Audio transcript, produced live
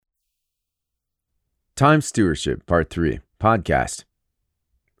Time Stewardship, Part 3, Podcast.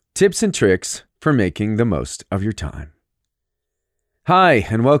 Tips and tricks for making the most of your time. Hi,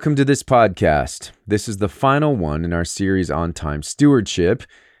 and welcome to this podcast. This is the final one in our series on time stewardship,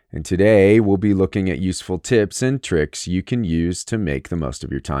 and today we'll be looking at useful tips and tricks you can use to make the most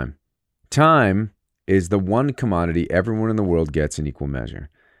of your time. Time is the one commodity everyone in the world gets in equal measure,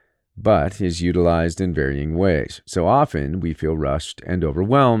 but is utilized in varying ways. So often we feel rushed and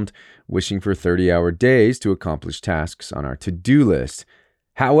overwhelmed, wishing for 30-hour days to accomplish tasks on our to-do list.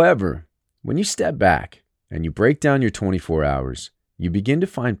 However, when you step back and you break down your 24 hours, you begin to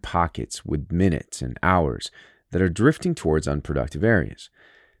find pockets with minutes and hours that are drifting towards unproductive areas.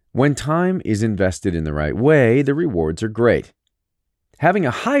 When time is invested in the right way, the rewards are great. Having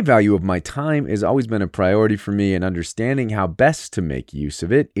a high value of my time has always been a priority for me, and understanding how best to make use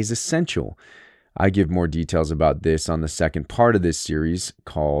of it is essential. I give more details about this on the second part of this series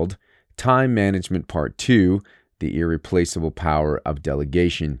called Time Management Part 2, The Irreplaceable Power of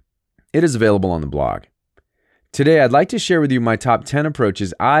Delegation. It is available on the blog. Today, I'd like to share with you my top 10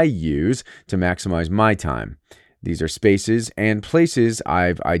 approaches I use to maximize my time. These are spaces and places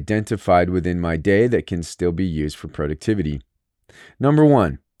I've identified within my day that can still be used for productivity. Number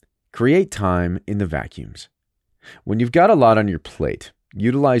 1, create time in the vacuums. When you've got a lot on your plate,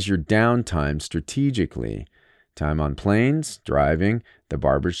 utilize your downtime strategically. Time on planes, driving, the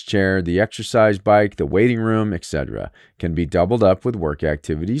barber's chair, the exercise bike, the waiting room, etc. can be doubled up with work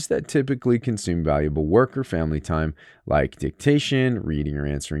activities that typically consume valuable work or family time, like dictation, reading or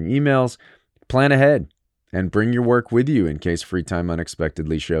answering emails. Plan ahead and bring your work with you in case free time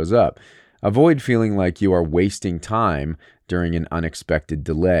unexpectedly shows up. Avoid feeling like you are wasting time during an unexpected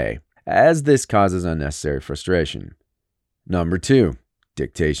delay, as this causes unnecessary frustration. Number 2,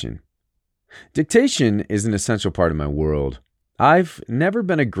 dictation. Dictation is an essential part of my world. I've never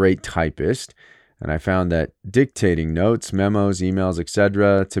been a great typist, and I found that dictating notes, memos, emails,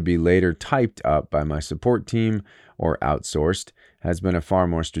 etc. to be later typed up by my support team or outsourced has been a far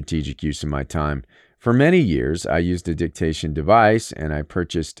more strategic use of my time. For many years, I used a dictation device, and I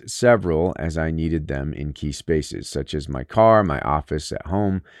purchased several as I needed them in key spaces, such as my car, my office at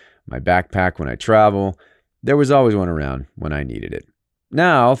home, my backpack when I travel. There was always one around when I needed it.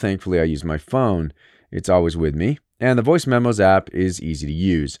 Now, thankfully, I use my phone. It's always with me, and the Voice Memos app is easy to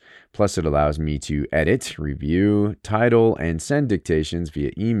use. Plus, it allows me to edit, review, title, and send dictations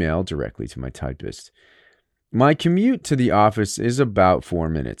via email directly to my typist. My commute to the office is about 4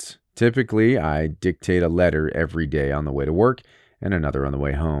 minutes. Typically, I dictate a letter every day on the way to work and another on the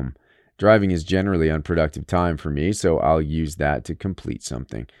way home. Driving is generally unproductive time for me, so I'll use that to complete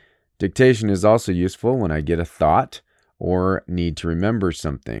something. Dictation is also useful when I get a thought or need to remember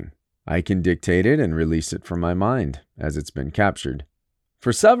something. I can dictate it and release it from my mind as it's been captured.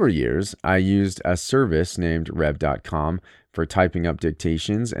 For several years, I used a service named Rev.com for typing up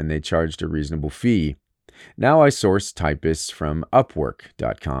dictations, and they charged a reasonable fee. Now I source typists from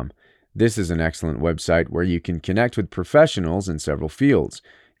Upwork.com. This is an excellent website where you can connect with professionals in several fields.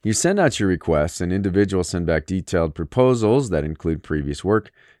 You send out your requests, and individuals send back detailed proposals that include previous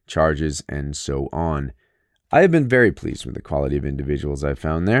work, charges, and so on. I have been very pleased with the quality of individuals I've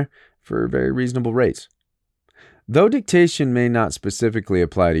found there for very reasonable rates. Though dictation may not specifically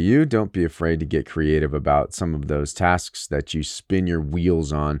apply to you, don't be afraid to get creative about some of those tasks that you spin your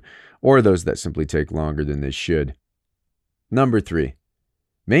wheels on, or those that simply take longer than they should. Number 3,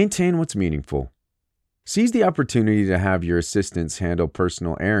 maintain what's meaningful. Seize the opportunity to have your assistants handle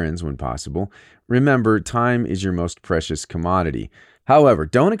personal errands when possible. Remember, time is your most precious commodity. However,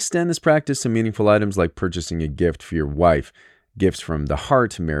 don't extend this practice to meaningful items like purchasing a gift for your wife. Gifts from the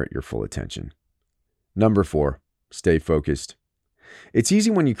heart merit your full attention. Number 4, stay focused. It's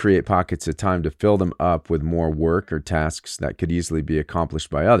easy when you create pockets of time to fill them up with more work or tasks that could easily be accomplished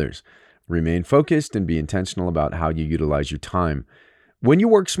by others. Remain focused and be intentional about how you utilize your time. When you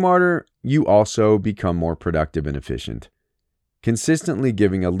work smarter, you also become more productive and efficient. Consistently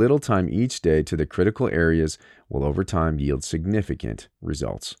giving a little time each day to the critical areas will over time yield significant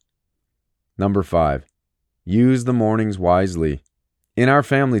results. Number 5, use the mornings wisely. In our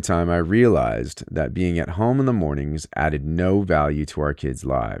family time, I realized that being at home in the mornings added no value to our kids'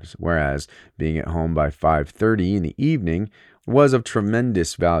 lives, whereas being at home by 5:30 in the evening was of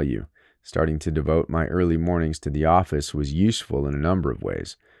tremendous value. Starting to devote my early mornings to the office was useful in a number of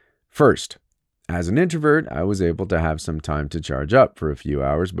ways. First, as an introvert, I was able to have some time to charge up for a few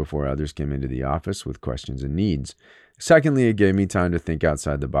hours before others came into the office with questions and needs. Secondly, it gave me time to think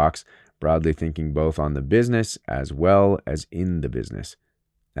outside the box, broadly thinking both on the business as well as in the business.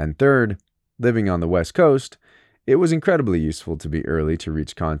 And third, living on the West Coast, It was incredibly useful to be early to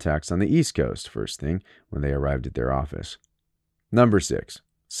reach contacts on the East Coast first thing when they arrived at their office. Number 6,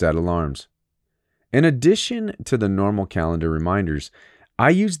 set alarms. In addition to the normal calendar reminders, I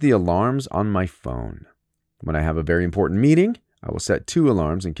use the alarms on my phone. When I have a very important meeting, I will set 2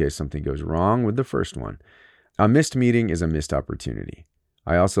 alarms in case something goes wrong with the first one. A missed meeting is a missed opportunity.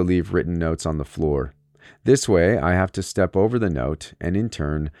 I also leave written notes on the floor. This way, I have to step over the note, and in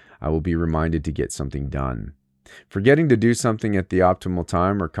turn, I will be reminded to get something done. Forgetting to do something at the optimal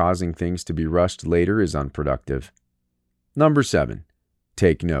time or causing things to be rushed later is unproductive. Number 7,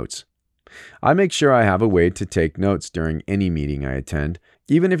 take notes. I make sure I have a way to take notes during any meeting I attend,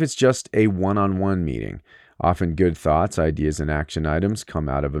 even if it's just a one-on-one meeting. Often good thoughts, ideas, and action items come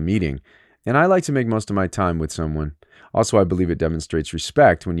out of a meeting, and I like to make most of my time with someone. Also, I believe it demonstrates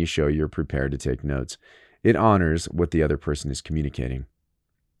respect when you show you're prepared to take notes. It honors what the other person is communicating.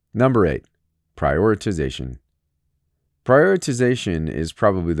 Number 8, prioritization. Prioritization is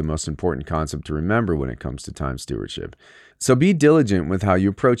probably the most important concept to remember when it comes to time stewardship. So be diligent with how you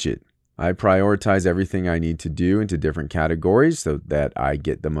approach it. I prioritize everything I need to do into different categories so that I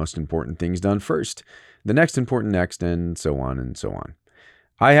get the most important things done first, the next important next, and so on and so on.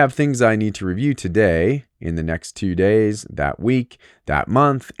 I have things I need to review today, in the next 2 days, that week, that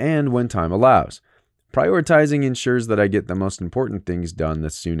month, and when time allows. Prioritizing ensures that I get the most important things done the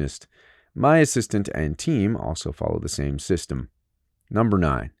soonest. My assistant and team also follow the same system. Number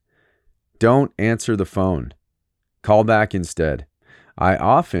 9, don't answer the phone. Call back instead. I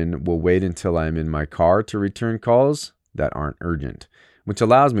often will wait until I'm in my car to return calls that aren't urgent, which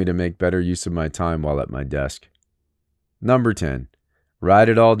allows me to make better use of my time while at my desk. Number 10, write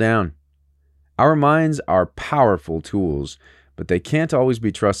it all down. Our minds are powerful tools, but they can't always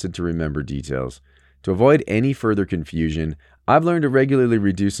be trusted to remember details. To avoid any further confusion, I've learned to regularly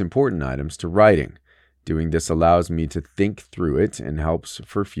reduce important items to writing. Doing this allows me to think through it and helps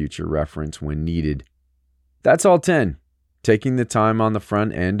for future reference when needed. That's all 10. Taking the time on the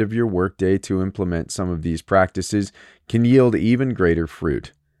front end of your workday to implement some of these practices can yield even greater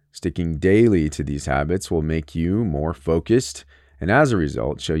fruit. Sticking daily to these habits will make you more focused, and as a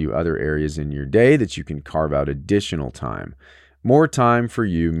result, show you other areas in your day that you can carve out additional time. More time for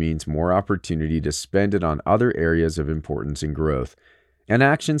you means more opportunity to spend it on other areas of importance and growth. An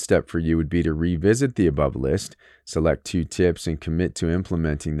action step for you would be to revisit the above list, select 2 tips, and commit to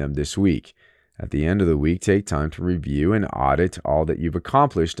implementing them this week. At the end of the week, take time to review and audit all that you've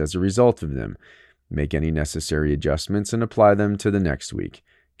accomplished as a result of them. Make any necessary adjustments and apply them to the next week.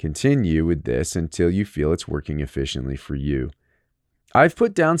 Continue with this until you feel it's working efficiently for you. I've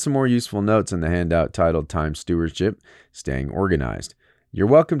put down some more useful notes in the handout titled Time Stewardship, Staying Organized. You're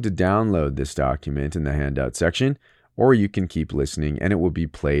welcome to download this document in the handout section, or you can keep listening and it will be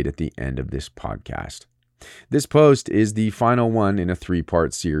played at the end of this podcast. This post is the final one in a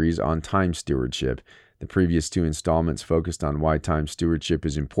 3-part series on time stewardship. The previous 2 installments focused on why time stewardship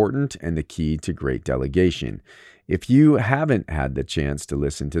is important and the key to great delegation. If you haven't had the chance to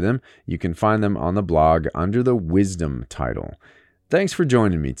listen to them, you can find them on the blog under the Wisdom title. Thanks for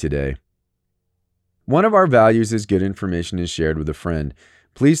joining me today. One of our values is good information is shared with a friend.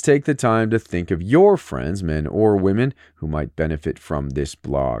 Please take the time to think of your friends, men or women, who might benefit from this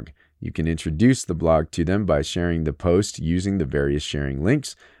blog. You can introduce the blog to them by sharing the post using the various sharing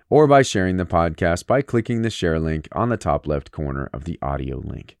links, or by sharing the podcast by clicking the share link on the top left corner of the audio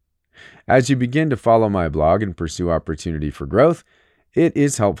link. As you begin to follow my blog and pursue opportunity for growth, it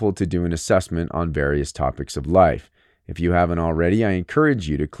is helpful to do an assessment on various topics of life. If you haven't already, I encourage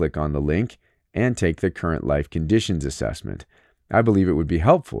you to click on the link and take the current life conditions assessment. I believe it would be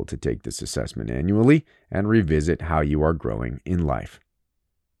helpful to take this assessment annually and revisit how you are growing in life.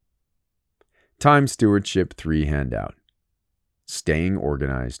 Time Stewardship 3 handout. Staying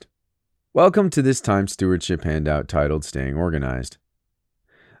Organized. Welcome to this Time Stewardship handout titled Staying Organized.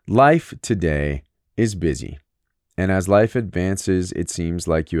 Life today is busy, and as life advances, it seems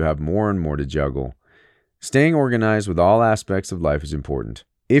like you have more and more to juggle. Staying organized with all aspects of life is important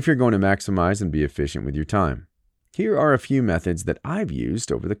if you're going to maximize and be efficient with your time. Here are a few methods that I've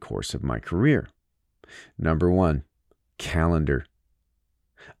used over the course of my career. Number 1, calendar.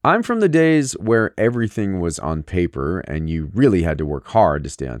 I'm from the days where everything was on paper and you really had to work hard to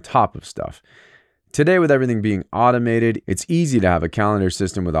stay on top of stuff. Today, with everything being automated, it's easy to have a calendar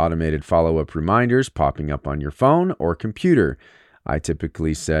system with automated follow-up reminders popping up on your phone or computer. I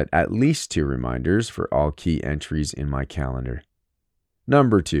typically set at least 2 reminders for all key entries in my calendar.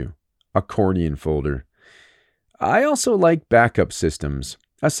 Number 2, accordion folder. I also like backup systems,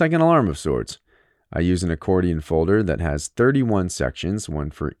 a second alarm of sorts. I use an accordion folder that has 31 sections,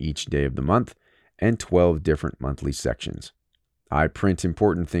 one for each day of the month, and 12 different monthly sections. I print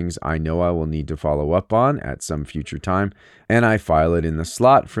important things I know I will need to follow up on at some future time, and I file it in the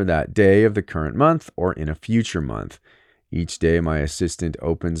slot for that day of the current month or in a future month. Each day, my assistant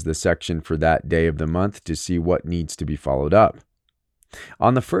opens the section for that day of the month to see what needs to be followed up.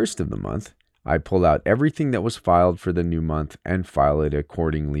 On the first of the month, I pull out everything that was filed for the new month and file it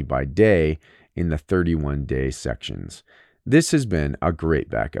accordingly by day in the 31-day sections. This has been a great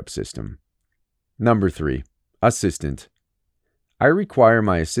backup system. Number 3, assistant. I require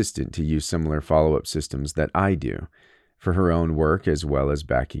my assistant to use similar follow-up systems that I do for her own work as well as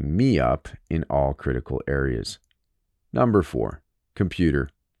backing me up in all critical areas. Number 4, computer.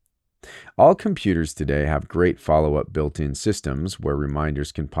 All computers today have great follow-up built-in systems where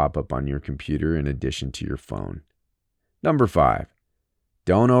reminders can pop up on your computer in addition to your phone. Number 5,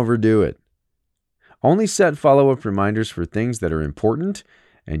 don't overdo it. Only set follow-up reminders for things that are important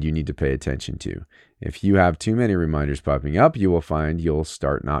and you need to pay attention to. If you have too many reminders popping up, you will find you'll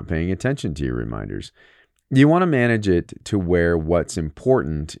start not paying attention to your reminders. You want to manage it to where what's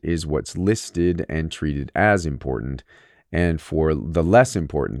important is what's listed and treated as important. And for the less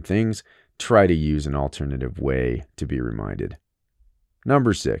important things, try to use an alternative way to be reminded.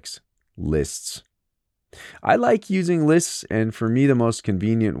 Number 6, lists. I like using lists, and for me, the most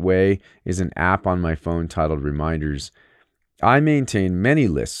convenient way is an app on my phone titled Reminders. I maintain many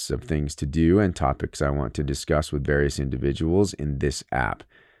lists of things to do and topics I want to discuss with various individuals in this app.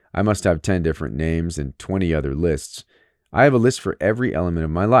 I must have 10 different names and 20 other lists. I have a list for every element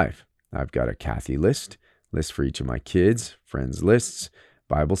of my life. I've got a Kathy list for each of my kids, friends lists,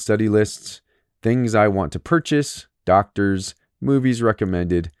 Bible study lists, things I want to purchase, doctors, movies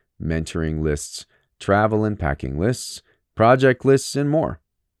recommended, mentoring lists, travel and packing lists, project lists, and more.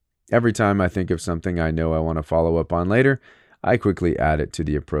 Every time I think of something I know I want to follow up on later, I quickly add it to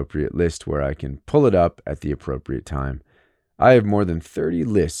the appropriate list where I can pull it up at the appropriate time. I have more than 30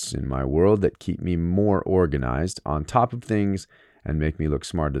 lists in my world that keep me more organized, on top of things, and make me look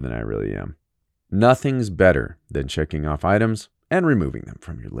smarter than I really am. Nothing's better than checking off items and removing them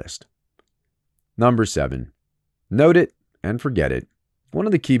from your list. Number 7, note it and forget it. One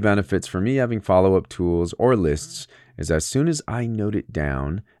of the key benefits for me having follow-up tools or lists is as soon as I note it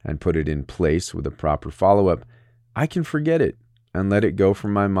down and put it in place with a proper follow-up, I can forget it and let it go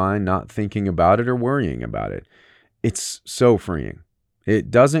from my mind, not thinking about it or worrying about it. It's so freeing.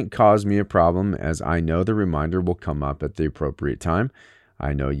 It doesn't cause me a problem as I know the reminder will come up at the appropriate time.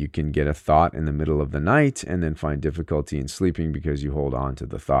 I know you can get a thought in the middle of the night and then find difficulty in sleeping because you hold on to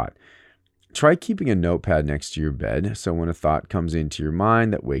the thought. Try keeping a notepad next to your bed so when a thought comes into your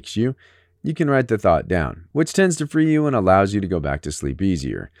mind that wakes you, you can write the thought down, which tends to free you and allows you to go back to sleep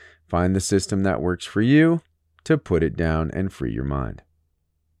easier. Find the system that works for you to put it down and free your mind.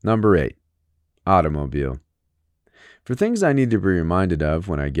 Number 8, automobile. For things I need to be reminded of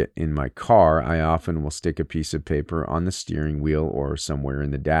when I get in my car, I often will stick a piece of paper on the steering wheel or somewhere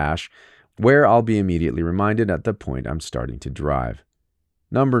in the dash where I'll be immediately reminded at the point I'm starting to drive.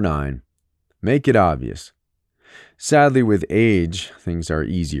 Number 9, make it obvious. Sadly, with age, things are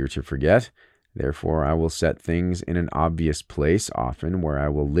easier to forget. Therefore, I will set things in an obvious place often where I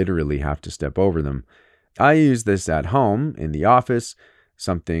will literally have to step over them. I use this at home, in the office,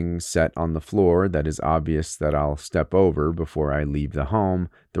 something set on the floor that is obvious that I'll step over before I leave the home,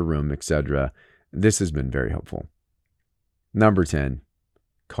 the room, etc. This has been very helpful. Number 10,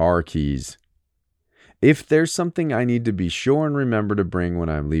 car keys. If there's something I need to be sure and remember to bring when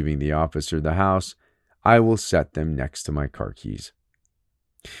I'm leaving the office or the house, I will set them next to my car keys.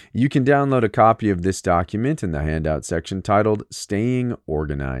 You can download a copy of this document in the handout section titled Staying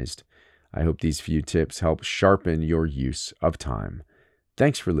Organized. I hope these few tips help sharpen your use of time.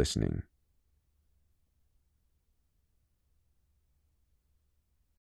 Thanks for listening.